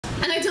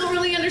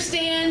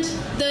understand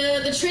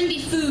the trendy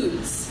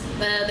foods,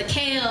 the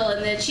kale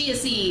and the chia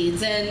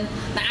seeds and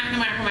the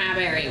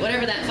berry,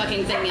 whatever that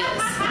fucking thing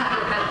is.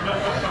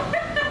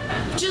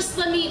 Just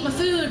let me eat my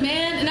food,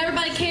 man. And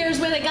everybody cares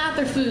where they got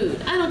their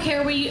food. I don't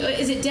care where you...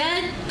 Is it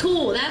dead?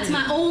 Cool. That's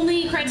my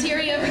only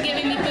criteria for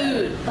giving me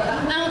food.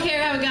 I don't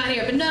care how it got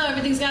here. But no,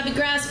 everything's got to be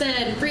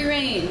grass-fed and free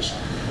range.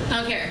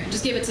 I don't care.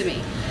 Just give it to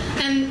me.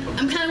 And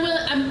I'm kind of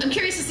I'm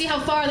curious to see how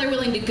far they're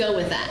willing to go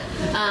with that.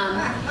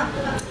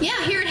 Yeah,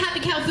 here at Happy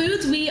Cow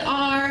Foods, we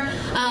are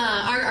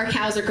our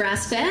cows are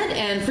grass-fed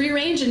and free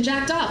range and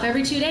jacked off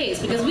every 2 days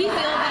because we feel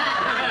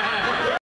that